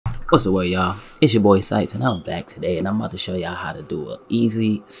What's the word, y'all? It's your boy Jsitez, and I'm back today, and I'm about to show y'all how to do an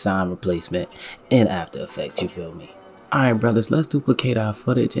easy sign replacement in After Effects, you feel me? Alright brothers, let's duplicate our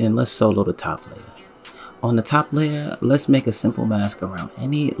footage and let's solo the top layer. On the top layer, let's make a simple mask around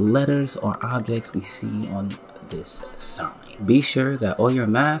any letters or objects we see on this sign. Be sure that all your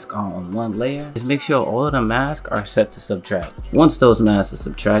masks are on one layer. Just make sure all of the masks are set to subtract. Once those masks are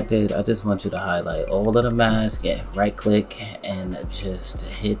subtracted, I just want you to highlight all of the masks and right click and just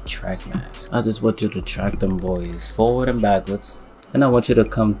hit track mask. I just want you to track them boys forward and backwards. And I want you to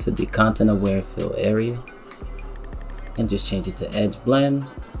come to the content aware fill area and just change it to edge blend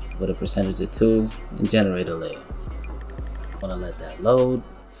with a percentage of 2 and generate a layer. I want to let that load.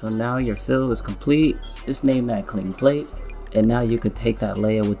 So now your fill is complete. Just name that clean plate. And now you could take that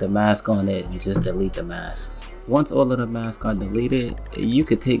layer with the mask on it and just delete the mask. Once all of the masks are deleted, you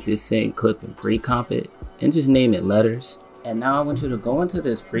could take this same clip and pre-comp it and just name it letters. And now I want you to go into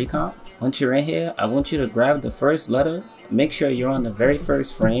this pre-comp. Once you're in here, I want you to grab the first letter. Make sure you're on the very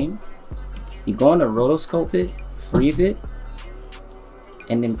first frame. You go into rotoscope it, freeze it,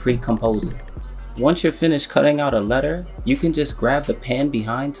 and then pre-compose it. Once you're finished cutting out a letter, you can just grab the pan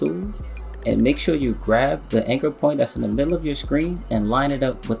behind tool and make sure you grab the anchor point that's in the middle of your screen and line it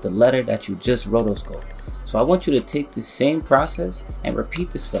up with the letter that you just rotoscoped. So I want you to take the same process and repeat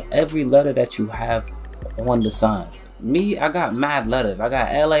this for every letter that you have on the sign. Me, I got mad letters. I got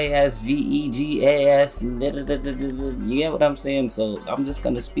LASVEGAS. You get what I'm saying? So I'm just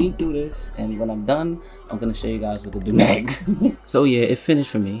gonna speed through this, and when I'm done, I'm gonna show you guys what to do next. So yeah, it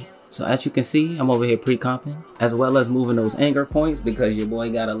finished for me. So as you can see, I'm over here pre-comping, as well as moving those anchor points because your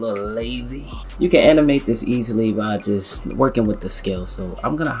boy got a little lazy. You can animate this easily by just working with the scale. So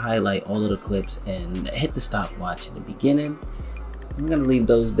I'm gonna highlight all of the clips and hit the stopwatch in the beginning. I'm gonna leave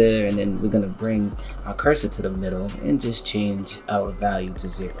those there, and then we're gonna bring our cursor to the middle and just change our value to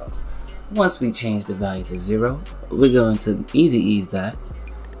 0. Once we change the value to 0, we're going to easy ease that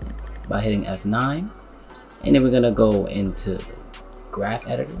by hitting F9, and then we're gonna go into graph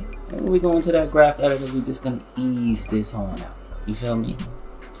editor. And when we go into that graph editor, we're just gonna ease this on out. You feel me?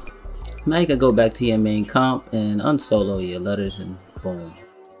 Now you can go back to your main comp and unsolo your letters, and boom.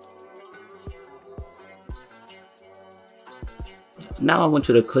 Now I want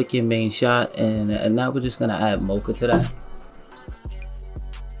you to click your main shot, and now we're just gonna add mocha to that.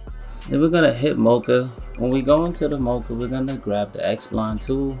 Then we're gonna hit mocha. When we go into the mocha, we're gonna grab the X-Spline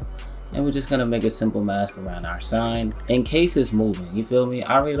tool, and we're just gonna make a simple mask around our sign in case it's moving. You feel me?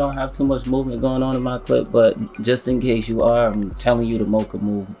 I already don't have too much movement going on in my clip, but just in case you are, I'm telling you to mocha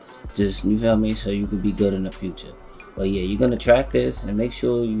move. Just, you feel me? So you can be good in the future. But yeah, you're gonna track this and make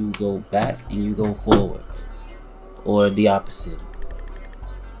sure you go back and you go forward, or the opposite.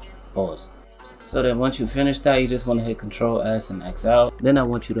 Pause. So then once you finish that, you just want to hit Control S and X out. Then I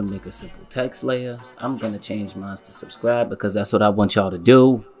want you to make a simple text layer. I'm gonna change mine to subscribe because that's what I want y'all to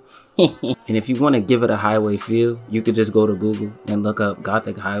do. And if you want to give it a highway feel, you could just go to Google and look up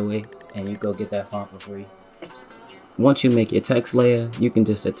Gothic Highway and you go get that font for free. Once you make your text layer, you can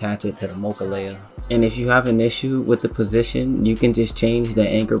just attach it to the mocha layer. And if you have an issue with the position, you can just change the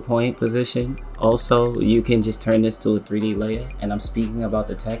anchor point position. Also, you can just turn this to a 3D layer, and I'm speaking about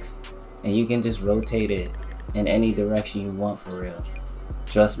the text, and you can just rotate it in any direction you want for real.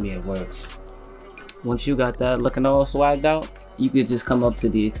 Trust me, it works. Once you got that looking all swagged out, you could just come up to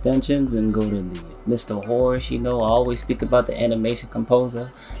the extensions and go to the Mr. Horse. You know, I always speak about the animation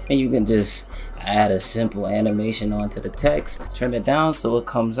composer, and you can just add a simple animation onto the text, trim it down so it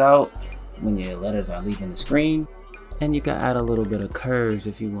comes out when your letters are leaving the screen. And you can add a little bit of curves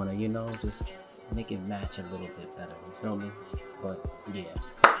if you want to, you know, just make it match a little bit better, you feel me? But yeah,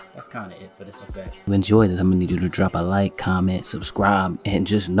 that's kind of it for this effect. If you enjoyed this, I'm gonna need you to drop a like, comment, subscribe, and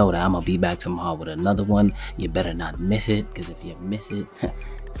just know that I'm gonna be back tomorrow with another one. You better not miss it, because if you miss it, I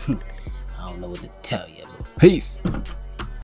don't know what to tell you. Peace.